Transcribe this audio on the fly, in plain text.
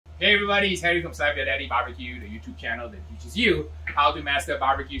Hey everybody, it's Harry from Slap Your Daddy Barbecue, the YouTube channel that teaches you how to master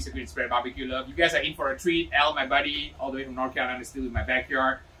barbecue, so you can spread barbecue love. You guys are in for a treat. Al, my buddy, all the way from North Carolina, still in my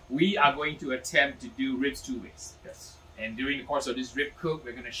backyard. We are going to attempt to do ribs 2 ways. Yes. And during the course of this rib cook,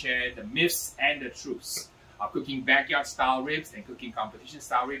 we're going to share the myths and the truths of cooking backyard style ribs and cooking competition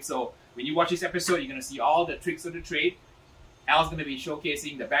style ribs. So when you watch this episode, you're going to see all the tricks of the trade. Al's going to be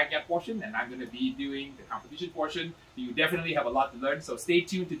showcasing the backyard portion, and I'm going to be doing the competition portion. You definitely have a lot to learn, so stay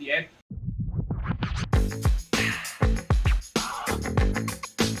tuned to the end.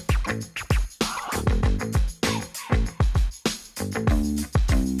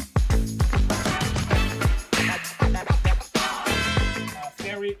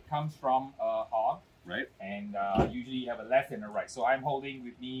 Spare rib comes from a hog, Right. and usually you have a left and a right. So I'm holding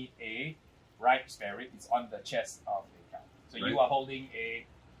with me a right spare rib. It's on the chest of the cow. So Right. you are holding a,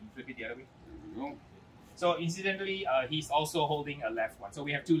 can you flip it the other way? There we go. So incidentally, he's also holding a left one. So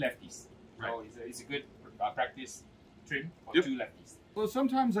we have 2 lefties. Right. So it's a good practice trim for Yep. 2 lefties. Well,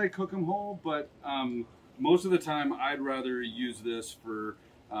 sometimes I cook them whole, but most of the time I'd rather use this for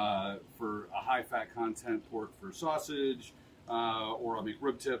a high-fat content pork for sausage, or I'll make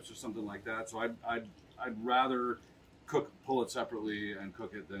rib tips or something like that. So I'd rather pull it separately and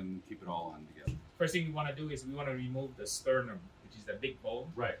cook it than keep it all on together. First thing we want to do is we want to remove the sternum, which is the big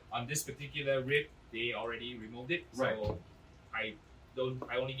bone. Right. On this particular rib, they already removed it. Right. So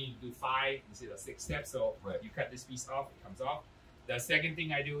I only need to do 5 instead of 6 steps. So Right. you cut this piece off, it comes off. The second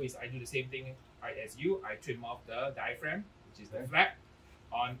thing I do is I do the same thing as you. I trim off the diaphragm, which is the flap.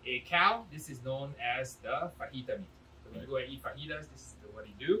 On a cow, this is known as the fajita meat. So when you go and eat fajitas, this is what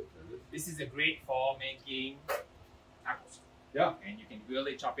you do. This is great for making tacos. Yeah. And you can grill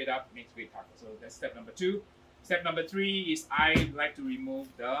it, chop it up, makes great tacos. So that's step number 2. Step number 3 is I like to remove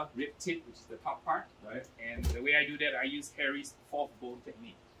the rib tip, which is the top part. Right. And the way I do that, I use Harry's 4th bone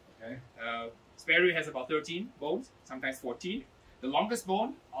technique. Okay. Spare rib has about 13 bones, sometimes 14. The longest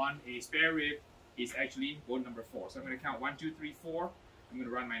bone on a spare rib is actually bone number 4. So I'm going to count 1, 2, 3, 4. I'm going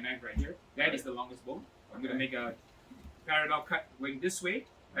to run my knife right here. That is the longest bone. I'm going to make a parallel cut going this way,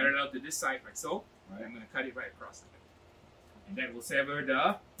 parallel to this side like so. Right. And I'm going to cut it right across the middle. And that will sever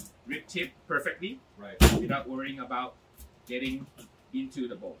the rib tip perfectly, Right. without worrying about getting into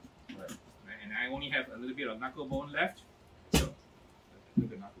the bone. Right. And I only have a little bit of knuckle bone left. So, a little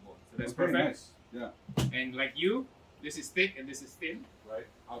bit of knuckle bone. So that's Okay, perfect. nice. Yeah. And like you, this is thick and this is thin. Right.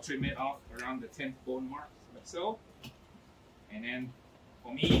 I'll trim it off around the 10th bone mark, like so. And then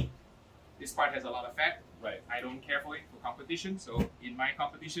for me, this part has a lot of fat. Right. I don't care for it for competition. So in my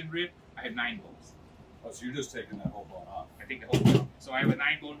competition rib, I have 9 bones. Oh, so you're just taking that whole bone off. I take the whole thing off. So I have a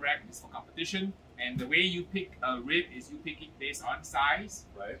 9 bone rack. This is for competition. And the way you pick a rib is you pick it based on size,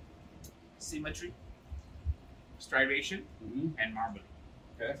 Right. symmetry, striation, Mm-hmm. and marbling.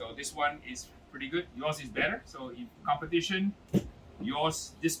 Okay. So this one is pretty good. Yours is better. So in competition,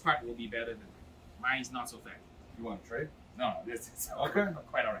 yours, this part will be better than mine. Mine is not so fat. You want to trade? No, this is Okay.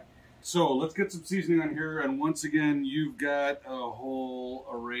 quite all right. So let's get some seasoning on here, and once again, you've got a whole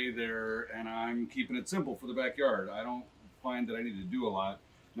array there, and I'm keeping it simple for the backyard. I don't find that I need to do a lot.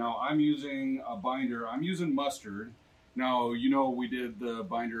 Now, I'm using a binder. I'm using mustard. Now, you know, we did the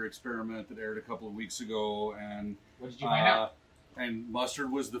binder experiment that aired a couple of weeks ago, and What did you find out? and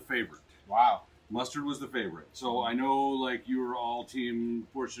mustard was the favorite. Wow. Mustard was the favorite. So I know, like, you were all team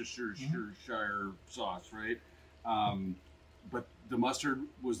Worcestershire sauce, right? But the mustard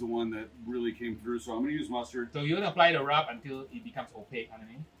was the one that really came through. So I'm going to use mustard. So you're going to apply the rub until it becomes opaque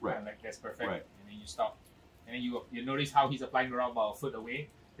underneath. Right. And like that's perfect. Right. And then you stop. And then you notice how he's applying the rub about a foot away.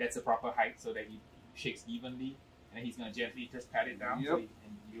 That's the proper height so that he shakes evenly. And then he's going to gently just pat it down. Yep. So and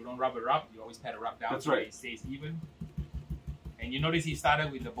you don't rub it up. You always pat it rub down. That's so right. it stays even. And you notice he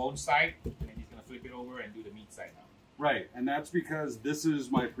started with the bone side. And then he's going to flip it over and do the meat side now. Right, and that's because this is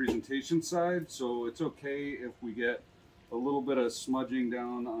my presentation side, so it's okay if we get a little bit of smudging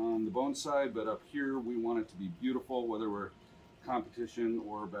down on the bone side, but up here we want it to be beautiful, whether we're competition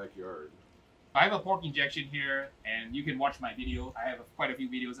or backyard. I have a pork injection here, and you can watch my video. I have quite a few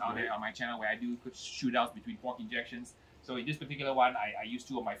videos out there on my channel where I do shootouts between pork injections. So in this particular one, I use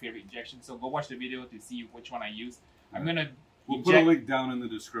 2 of my favorite injections. So go watch the video to see which one I use. I'm going to We'll put a link down in the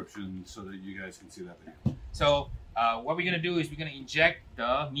description so that you guys can see that video. So what we're going to do is we're going to inject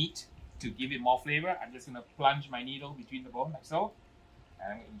the meat to give it more flavor. I'm just going to plunge my needle between the bone like so.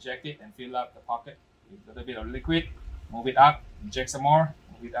 And I'm going to inject it and fill up the pocket with a little bit of liquid. Move it up, inject some more,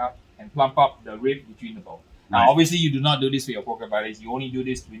 move it up, and plump up the rib between the bone. Now, obviously, you do not do this for your poker buddies. You only do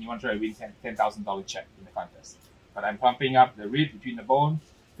this when you want to try to win $10,000 check in the contest. But I'm pumping up the rib between the bone,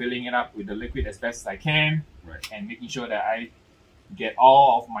 filling it up with the liquid as best as I can, and making sure that I get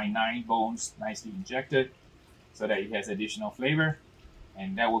all of my 9 bones nicely injected so that it has additional flavor,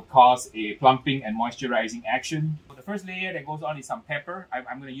 and that will cause a plumping and moisturizing action. So the first layer that goes on is some pepper.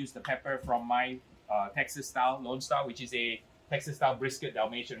 I'm going to use the pepper from my Texas style Lone Star, which is a Texas style brisket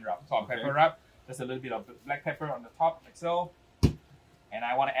Dalmatian rub. So pepper rub, just a little bit of black pepper on the top like so, and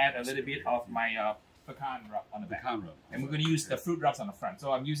I want to add a little bit of my pecan rub on the back. And we're going to use the fruit rubs on the front.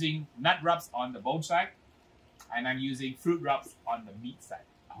 So I'm using nut rubs on the bone side, and I'm using fruit rubs on the meat side.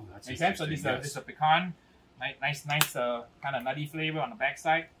 Oh, that's makes sense. So this is a pecan, nice kind of nutty flavor on the back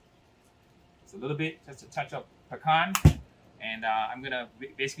side. It's a little bit, just a touch of pecan, and I'm gonna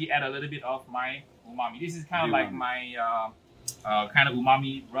basically add a little bit of my umami. This is kind of like my kind of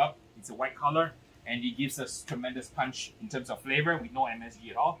umami rub. It's a white color, and it gives us tremendous punch in terms of flavor with no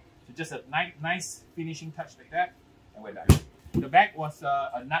MSG at all. So just a nice finishing touch like that, and we're done. The back was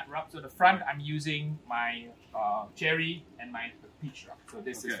a nut rub. So the front, I'm using my cherry and my peach rub. So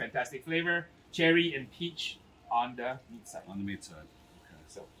this is fantastic flavor. Cherry and peach on the meat side. On the meat side. Okay.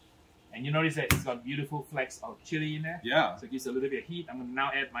 So, and you notice that it's got beautiful flecks of chili in there. Yeah. So it gives a little bit of heat. I'm going to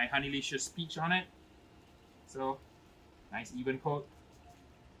now add my Honeylicious peach on it. So, nice even coat.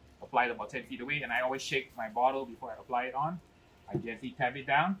 Apply it about 10 feet away, and I always shake my bottle before I apply it on. I gently tap it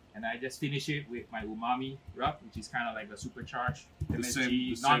down, and I just finish it with my umami rub, which is kind of like a supercharged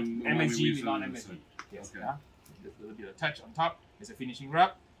MSG, non-MSG with non-MSG. Yes, okay. Just a little bit of touch on top. It's a finishing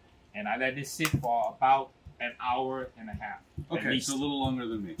rub, and I let this sit for about an hour and a half. Okay, so a little longer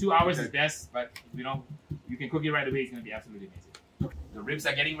than me. 2 hours is best, but you can cook it right away. It's going to be absolutely amazing. Okay. The ribs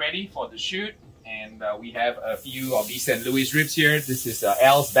are getting ready for the shoot, and we have a few of these St. Louis ribs here. This is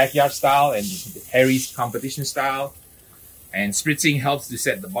Al's backyard style and Harry's competition style. And spritzing helps to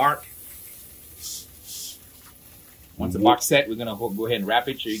set the bark. Once the bark's set, we're gonna go ahead and wrap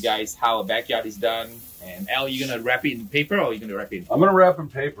it, show you guys how a backyard is done. And Al, you gonna wrap it in paper or are you gonna wrap it in? I'm gonna wrap in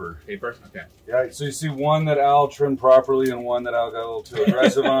paper. Paper? Okay. Yeah, so you see one that Al trimmed properly and one that Al got a little too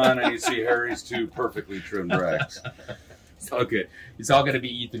aggressive on, and you see Harry's 2 perfectly trimmed racks. It's all good. It's all gonna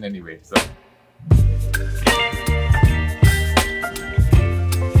be eaten anyway. So.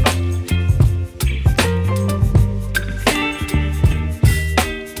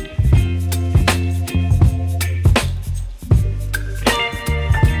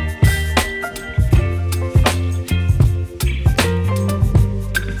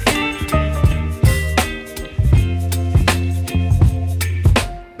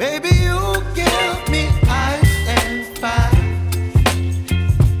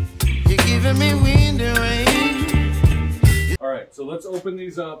 So let's open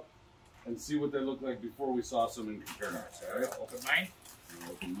these up and see what they look like before we sauce them and compare notes. All right, I'll open mine.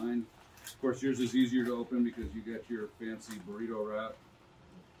 I'll open mine. Of course, yours is easier to open because you got your fancy burrito wrap.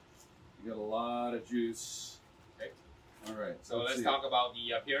 You got a lot of juice. Okay. All right. So let's talk about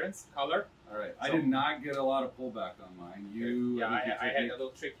the appearance, color. All right. So, I did not get a lot of pullback on mine. You? Yeah, I had a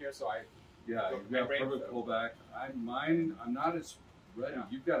little trick here, so I. Yeah, you've got perfect pullback. I'm not as red. Yeah.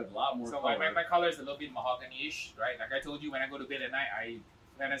 You've got a lot more. So color. My color is a little bit mahogany-ish, right? Like I told you, when I go to bed at night, I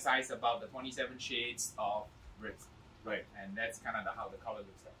fantasize about the 27 shades of ribs, right? And that's kind of how the color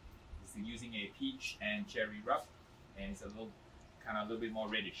looks like. It's using a peach and cherry rub, and it's a little bit more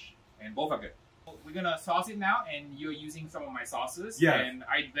reddish, and both are good. We're gonna sauce it now, and you're using some of my sauces. Yeah. And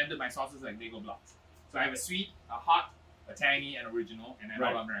I blended my sauces like Lego blocks. So I have a sweet, a hot, a tangy, and original, and an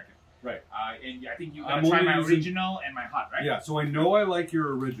all-American. Right. And I think you're gonna try my original and my hot, right? Yeah. So I know I like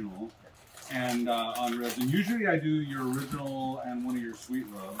your original, and on ribs, and usually I do your original and one of your sweet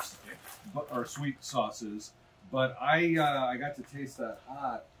rubs, or sweet sauces. But I got to taste that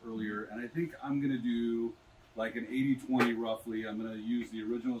hot earlier, and I think I'm gonna do like an 80-20 roughly. I'm gonna use the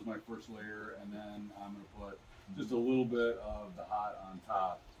original as my first layer, and then I'm gonna put just a little bit of the hot on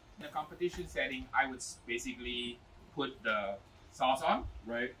top. In a competition setting, I would basically put the sauce on,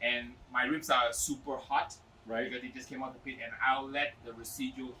 right? And my ribs are super hot, right? Because they just came out the pit, and I'll let the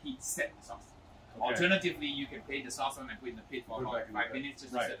residual heat set the sauce. Okay. Alternatively, you can plate the sauce on and put it in the pit for about 5 minutes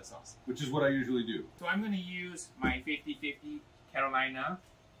just to set the sauce. Which is what I usually do. So I'm going to use my 50-50 Carolina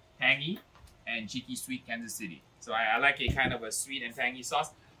tangy and cheeky sweet Kansas City. So I like a kind of a sweet and tangy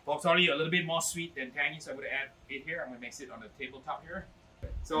sauce. But sorry, a little bit more sweet than tangy, so I'm going to add it here. I'm going to mix it on the tabletop here.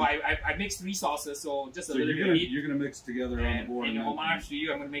 So I mixed 3 sauces, so just a little bit of heat. You're going to mix together on the board. In homage to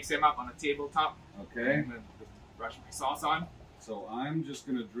you, I'm going to mix them up on the tabletop. Okay. I'm going to brush my sauce on. So I'm just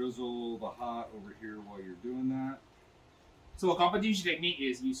going to drizzle the hot over here while you're doing that. So a competition technique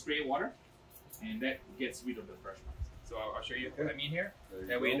is you spray water, and that gets rid of the brush marks. So I'll show you what I mean here.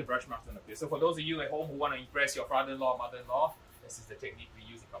 That way the brush marks don't appear. So for those of you at home who want to impress your father-in-law, mother-in-law, this is the technique we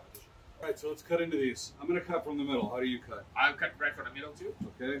use in competition. All right, so let's cut into these. I'm going to cut from the middle. How do you cut? I'll cut right from the middle too.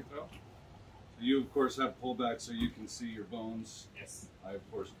 Okay. So, You, of course, have pullback so you can see your bones. yes. I,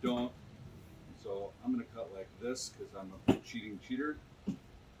 of course, don't. So I'm going to cut like this because I'm a cheating cheater.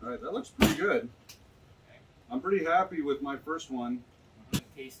 All right, that looks pretty good. Okay. I'm pretty happy with my first one.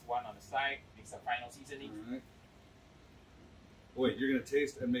 Taste one on the side, make some final seasoning. All right. Wait, you're going to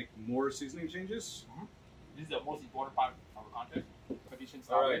taste and make more seasoning changes? This is the most important part of the contest. Competition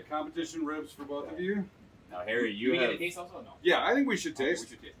All style. right, competition ribs for both of you. Now, Harry, Do you we get have a taste also or no? Yeah, I think we should taste. We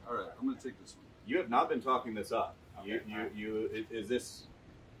should taste. All right, I'm going to take this one. you have not been talking this up. Okay, Is this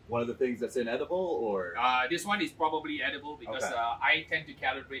one of the things that's inedible, or? This one is probably edible because Okay. I tend to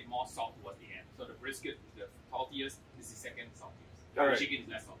calibrate more salt towards the end. So the brisket is the saltiest. This is second saltiest. All right. Chicken is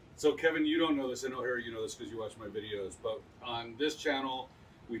less salty. So Kevin, you don't know this. I know Harry, you know this because you watch my videos. But on this channel,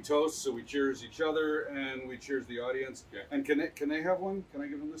 we toast, so we cheers each other and we cheers the audience. Okay. And can they have one? Can I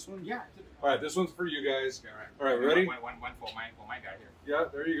give them this one? Yeah. All right, this one's for you guys. Okay, All right, ready? One for my guy here. Yeah,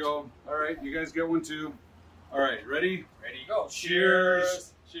 there you go. All right, you guys get one too. All right, ready? Ready? Go.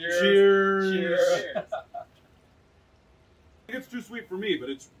 Cheers. Cheers. Cheers. Cheers. I think it's too sweet for me, but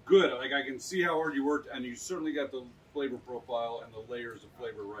it's good. Like I can see how hard you worked, and you certainly got the flavor profile and the layers of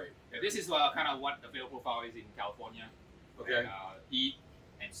flavor right. Yeah, this is kind of what the flavor profile is in California. Okay. And, heat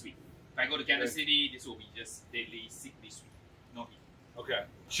and sweet. If I go to Kansas City, this will be just deadly, sickly sweet. No heat. Okay.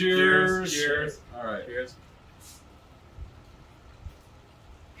 Cheers. Cheers. All right. Cheers.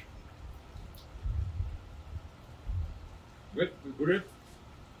 Good. Good.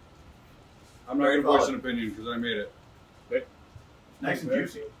 I'm not Very going to voice solid. an opinion because I made it. Nice and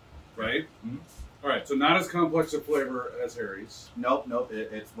juicy. Right? Mhm. All right, so not as complex a flavor as Harry's. Nope.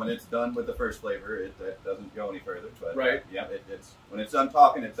 It's when it's done with the first flavor, it doesn't go any further. But Right. yeah, it's when it's done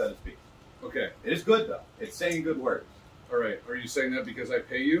talking, it's done speaking. Okay. It is good though. It's saying good words. All right. Are you saying that because I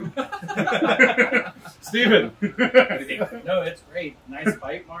pay you? Steven. No, it's great. Nice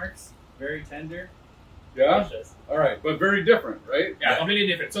bite marks. Very tender. Yeah? Delicious. All right, but very different, right? Yeah, completely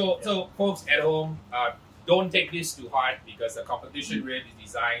different. So folks at home, don't take this too hard because the competition rib is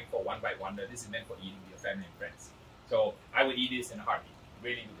designed for one bite wonder. This is meant for eating with your family and friends. So I would eat this in a heartbeat.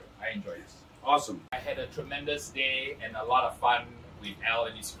 Really good. I enjoy this. Awesome. I had a tremendous day and a lot of fun with Al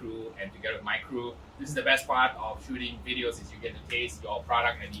and his crew and together with my crew. This is the best part of shooting videos is you get to taste your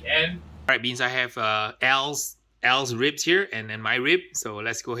product at the end. All right, Beans, I have Al's ribs here and then my rib. So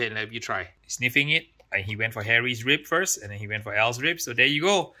let's go ahead and have you try. Sniffing it. And he went for Harry's rib first and then he went for Al's rib. So there you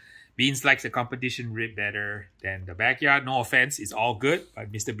go. Beans likes the competition rib better than the backyard. No offense, it's all good.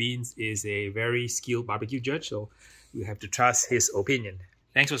 But Mr. Beans is a very skilled barbecue judge. So we have to trust his opinion.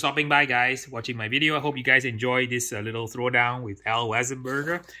 Thanks for stopping by, guys, watching my video. I hope you guys enjoy this little throwdown with Al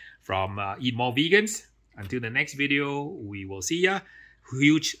Wasserberger from Eat More Vegans. Until the next video, we will see ya.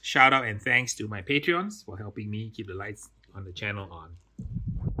 Huge shout out and thanks to my Patreons for helping me keep the lights on the channel on.